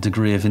felt a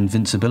degree of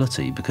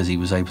invincibility because he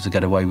was able to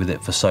get away with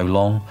it for so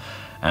long.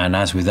 And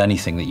as with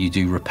anything that you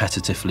do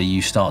repetitively,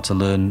 you start to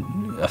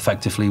learn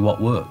effectively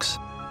what works.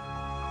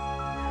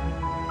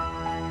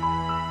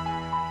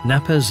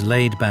 Napper's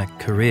laid-back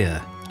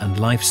career and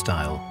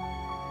lifestyle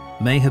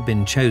may have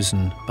been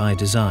chosen by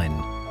design.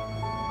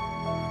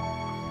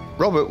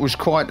 Robert was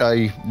quite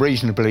a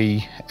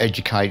reasonably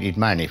educated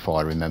man, if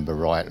I remember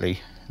rightly.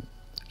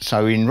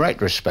 So in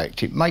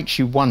retrospect, it makes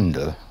you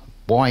wonder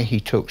why he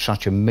took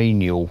such a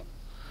menial,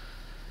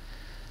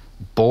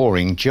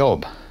 boring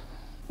job.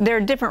 There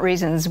are different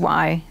reasons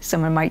why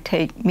someone might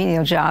take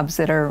menial jobs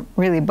that are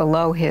really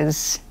below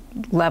his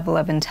level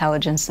of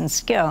intelligence and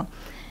skill.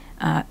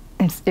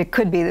 It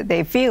could be that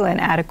they feel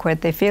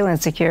inadequate, they feel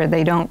insecure,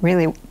 they don't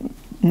really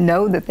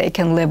know that they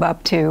can live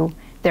up to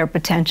their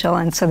potential,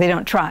 and so they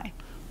don't try.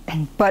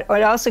 But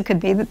it also could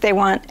be that they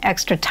want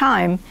extra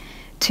time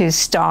to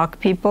stalk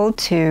people,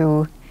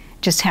 to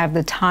just have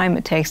the time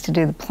it takes to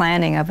do the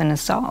planning of an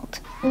assault.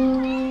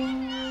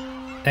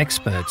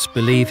 Experts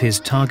believe his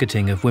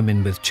targeting of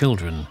women with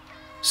children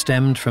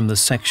stemmed from the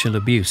sexual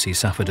abuse he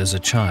suffered as a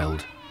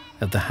child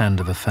at the hand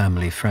of a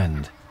family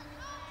friend.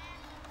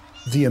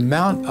 The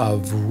amount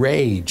of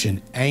rage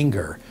and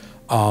anger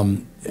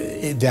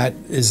that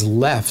is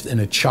left in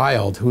a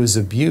child who is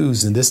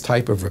abused in this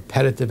type of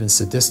repetitive and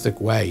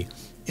sadistic way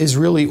is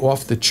really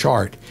off the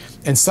chart.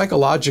 And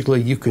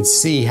psychologically, you could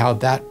see how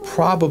that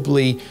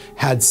probably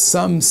had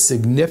some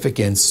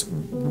significance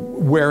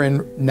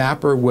wherein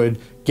Napper would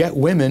get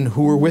women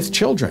who were with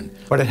children.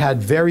 But it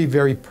had very,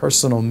 very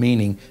personal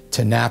meaning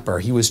to Napper.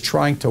 He was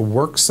trying to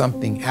work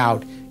something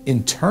out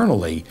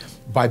internally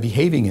by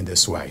behaving in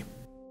this way.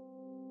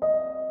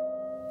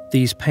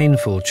 These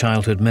painful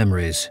childhood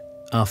memories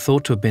are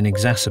thought to have been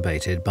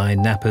exacerbated by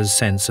Napper's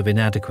sense of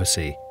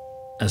inadequacy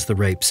as the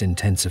rapes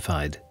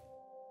intensified.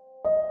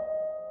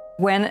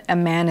 When a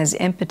man is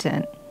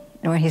impotent,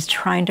 when he's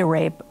trying to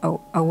rape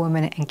a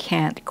woman and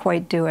can't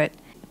quite do it,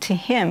 to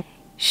him,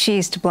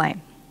 she's to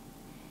blame.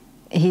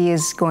 He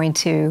is going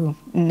to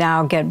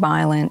now get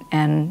violent,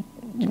 and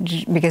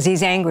because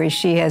he's angry,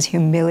 she has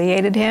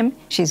humiliated him,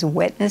 she's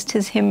witnessed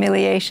his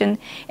humiliation,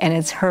 and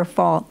it's her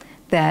fault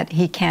that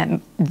he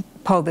can't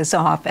pull this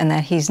off and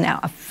that he's now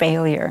a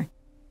failure.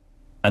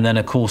 And then,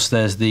 of course,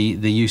 there's the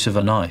use of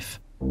a knife.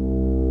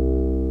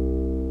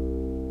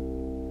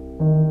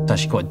 It's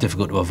actually quite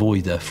difficult to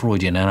avoid the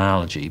Freudian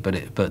analogy, but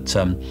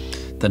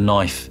the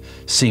knife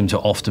seemed to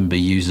often be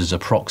used as a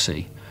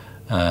proxy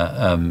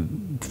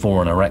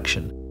for an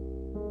erection.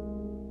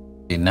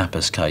 In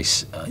Napper's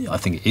case, I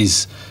think it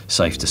is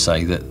safe to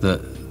say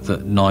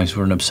that knives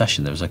were an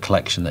obsession. There was a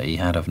collection that he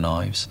had of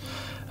knives.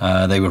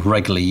 They were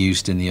regularly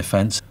used in the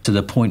offence to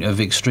the point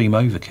of extreme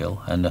overkill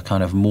and a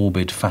kind of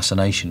morbid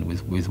fascination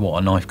with what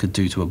a knife could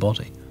do to a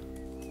body.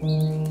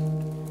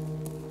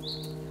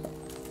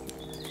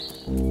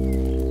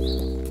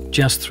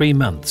 Just 3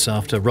 months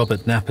after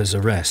Robert Napper's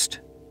arrest,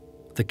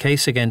 the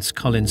case against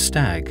Colin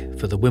Stagg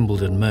for the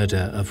Wimbledon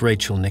murder of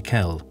Rachel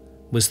Nickell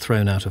was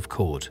thrown out of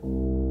court.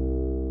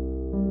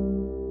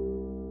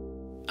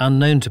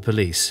 Unknown to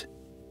police,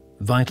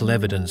 vital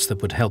evidence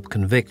that would help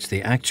convict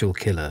the actual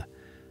killer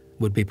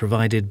would be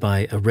provided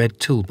by a red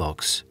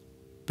toolbox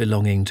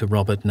belonging to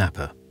Robert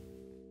Napper.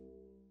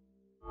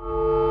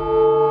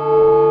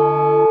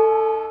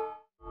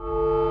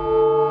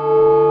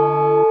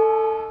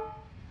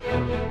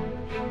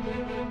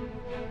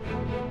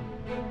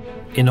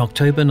 In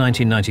October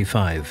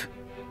 1995,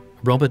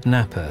 Robert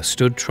Napper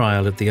stood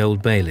trial at the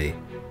Old Bailey,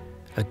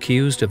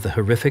 accused of the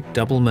horrific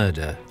double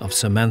murder of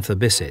Samantha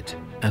Bissett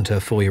and her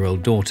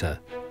 4-year-old daughter,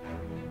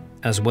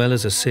 as well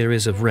as a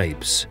series of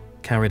rapes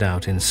carried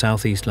out in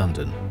southeast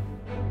London.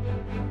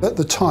 At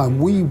the time,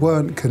 we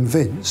weren't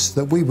convinced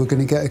that we were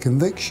going to get a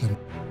conviction.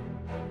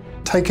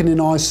 Taken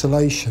in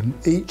isolation,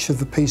 each of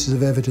the pieces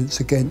of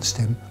evidence against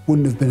him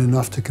wouldn't have been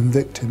enough to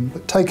convict him,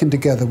 but taken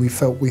together, we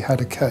felt we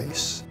had a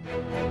case.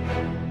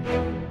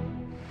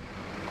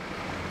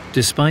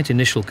 Despite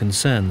initial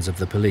concerns of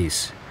the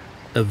police,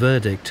 a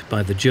verdict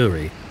by the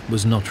jury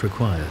was not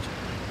required.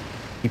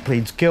 He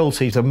pleads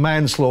guilty to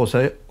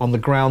manslaughter on the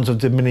grounds of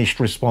diminished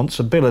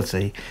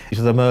responsibility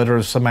to the murder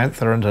of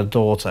Samantha and her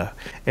daughter.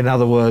 In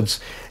other words,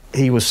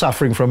 he was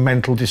suffering from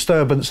mental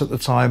disturbance at the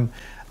time,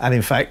 and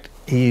in fact,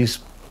 he's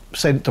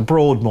sent to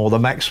Broadmoor, the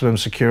maximum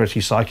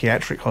security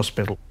psychiatric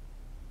hospital.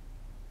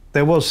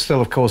 There was still,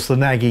 of course, the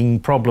nagging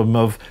problem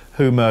of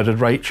who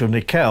murdered Rachel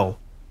Nickell.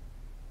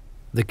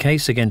 The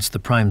case against the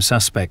prime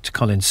suspect,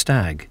 Colin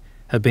Stagg,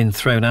 had been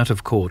thrown out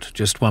of court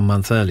just 1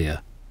 month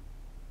earlier.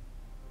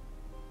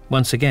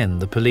 Once again,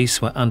 the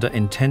police were under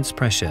intense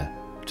pressure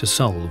to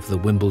solve the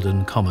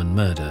Wimbledon Common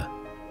murder.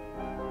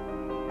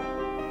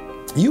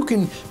 You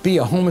can be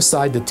a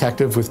homicide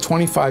detective with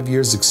 25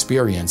 years'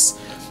 experience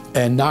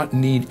and not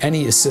need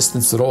any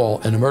assistance at all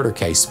in a murder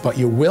case, but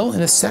you will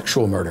in a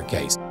sexual murder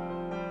case.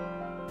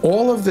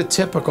 All of the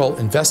typical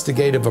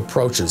investigative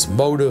approaches,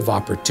 motive,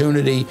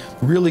 opportunity,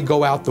 really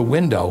go out the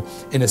window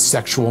in a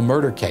sexual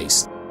murder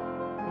case.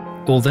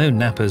 Although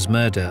Napper's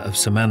murder of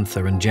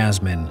Samantha and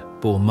Jasmine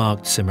bore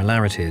marked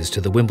similarities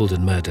to the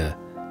Wimbledon murder,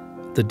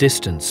 the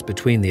distance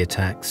between the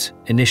attacks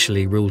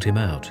initially ruled him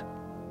out.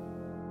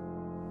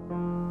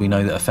 We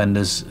know that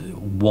offenders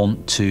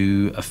want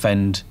to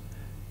offend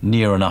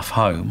near enough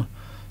home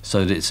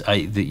so that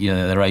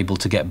they're able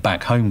to get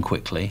back home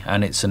quickly,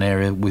 and it's an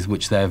area with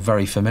which they're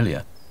very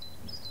familiar.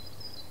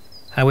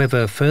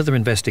 However, further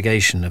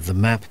investigation of the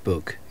map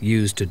book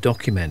used to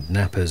document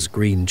Napper's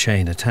Green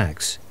Chain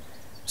attacks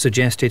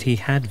suggested he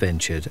had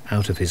ventured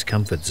out of his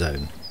comfort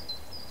zone.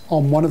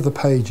 On one of the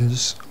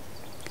pages,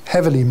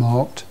 heavily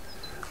marked,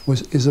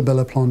 was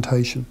Isabella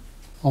Plantation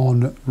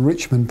on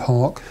Richmond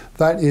Park.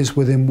 That is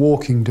within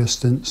walking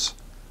distance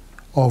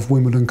of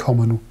Wimbledon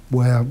Common,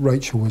 where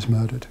Rachel was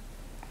murdered.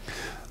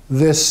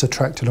 This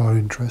attracted our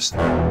interest.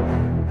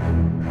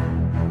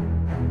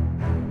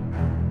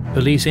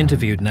 Police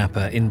interviewed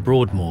Napper in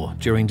Broadmoor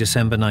during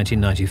December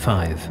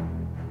 1995.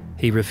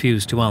 He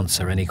refused to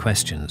answer any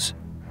questions.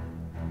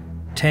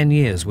 10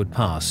 years would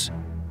pass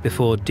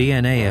before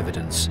DNA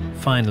evidence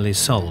finally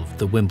solved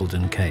the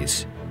Wimbledon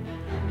case.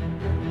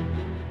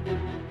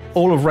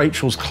 All of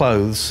Rachel's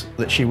clothes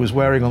that she was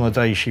wearing on the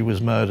day she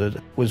was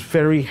murdered was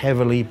very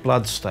heavily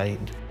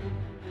blood-stained.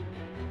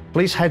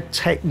 Police had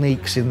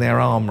techniques in their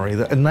armoury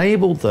that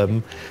enabled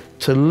them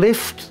to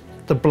lift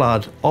the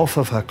blood off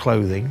of her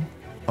clothing,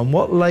 and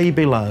what lay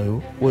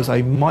below was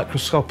a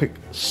microscopic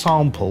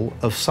sample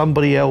of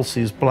somebody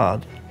else's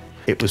blood.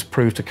 It was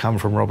proved to come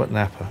from Robert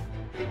Napper.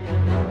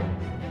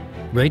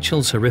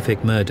 Rachel's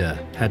horrific murder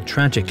had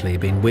tragically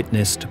been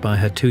witnessed by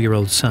her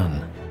 2-year-old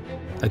son.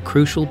 A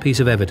crucial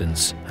piece of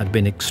evidence had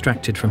been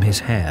extracted from his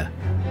hair.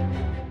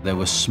 There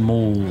were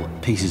small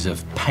pieces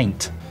of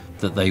paint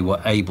that they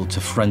were able to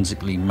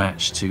forensically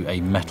match to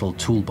a metal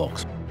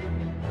toolbox.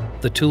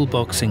 The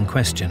toolbox in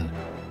question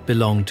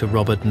belonged to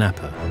Robert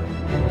Napper.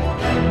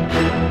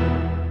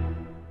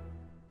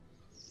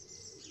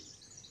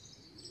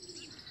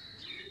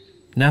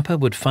 Napper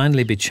would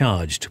finally be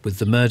charged with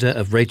the murder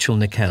of Rachel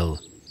Nickell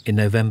in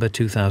November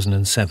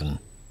 2007.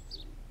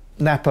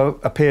 Napper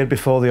appeared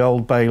before the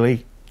Old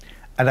Bailey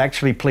and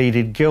actually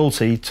pleaded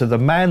guilty to the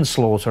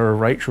manslaughter of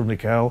Rachel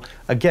Nickell,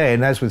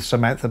 again, as with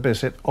Samantha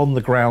Bissett, on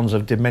the grounds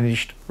of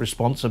diminished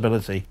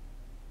responsibility.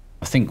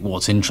 I think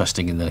what's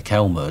interesting in the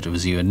Nickel murder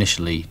was he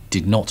initially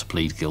did not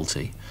plead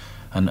guilty,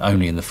 and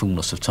only in the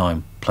fullness of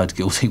time pled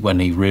guilty when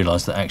he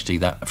realised that actually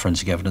that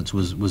forensic evidence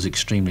was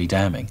extremely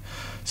damning.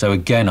 So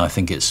again, I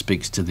think it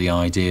speaks to the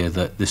idea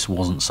that this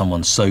wasn't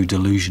someone so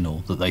delusional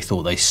that they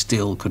thought they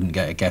still couldn't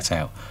get a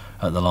get-out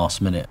at the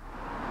last minute.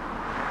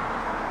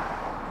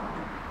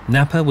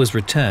 Napper was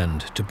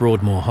returned to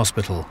Broadmoor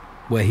Hospital,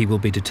 where he will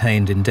be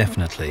detained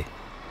indefinitely.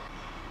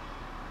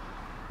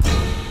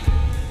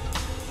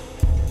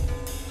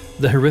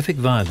 The horrific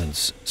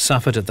violence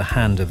suffered at the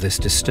hand of this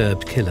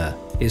disturbed killer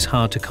is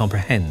hard to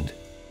comprehend.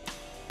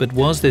 But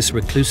was this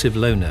reclusive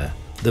loner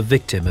the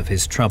victim of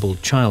his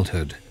troubled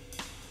childhood?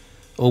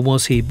 Or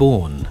was he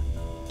born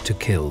to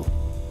kill?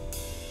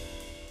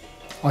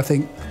 I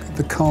think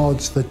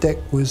the deck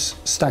was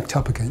stacked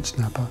up against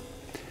Napper.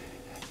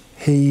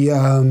 He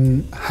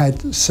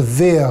had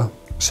severe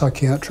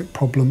psychiatric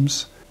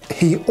problems.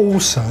 He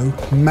also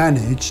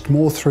managed,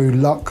 more through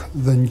luck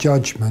than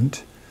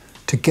judgment,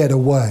 to get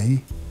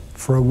away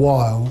for a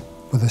while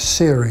with a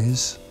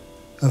series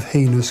of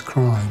heinous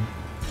crime.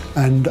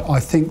 And I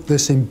think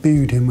this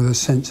imbued him with a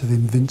sense of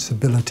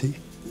invincibility.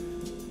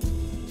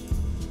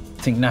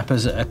 I think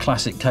Napper's a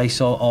classic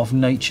case of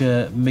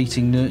nature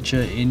meeting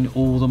nurture in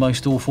all the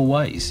most awful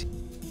ways.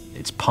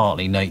 It's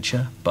partly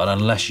nature, but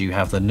unless you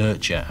have the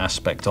nurture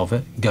aspect of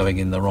it going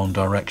in the wrong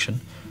direction,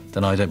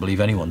 then I don't believe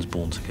anyone's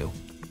born to kill.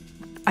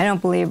 I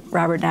don't believe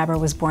Robert Napper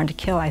was born to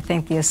kill. I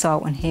think the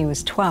assault when he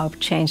was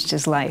 12 changed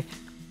his life.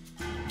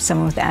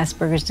 Someone with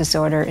Asperger's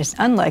disorder is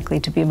unlikely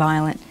to be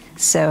violent,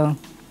 so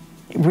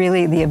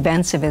really the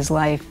events of his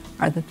life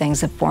are the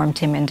things that formed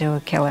him into a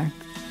killer.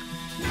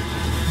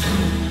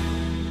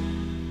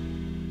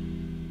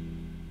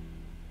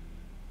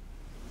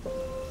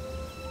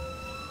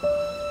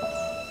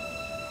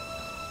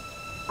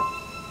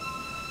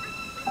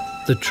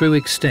 The true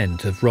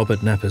extent of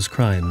Robert Napper's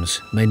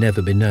crimes may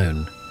never be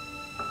known.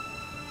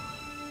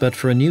 But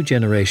for a new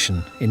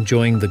generation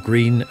enjoying the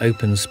green,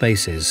 open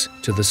spaces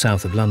to the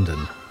south of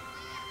London,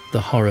 the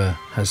horror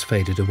has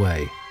faded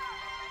away.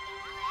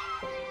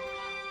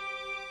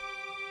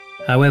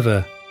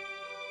 However,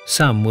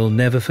 some will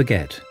never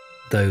forget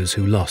those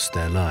who lost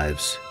their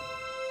lives.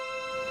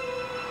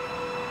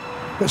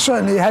 But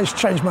certainly it has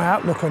changed my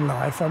outlook on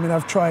life. I mean,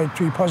 I've tried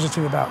to be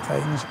positive about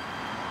things.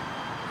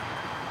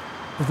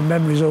 But the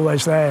memory's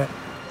always there.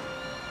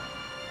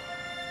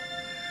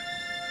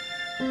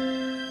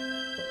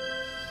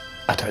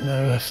 I don't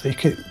know if they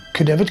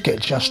could ever get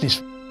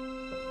justice.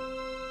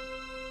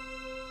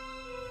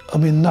 I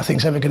mean,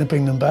 nothing's ever going to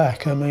bring them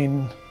back. I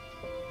mean,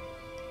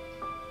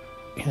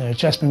 you know,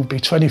 Jasmine would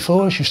be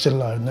 24 if she's still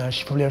alone now.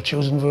 She'd probably have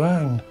children of her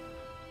own.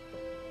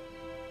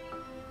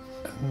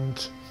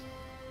 And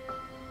I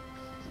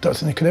don't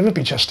think there could ever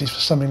be justice for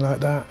something like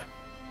that.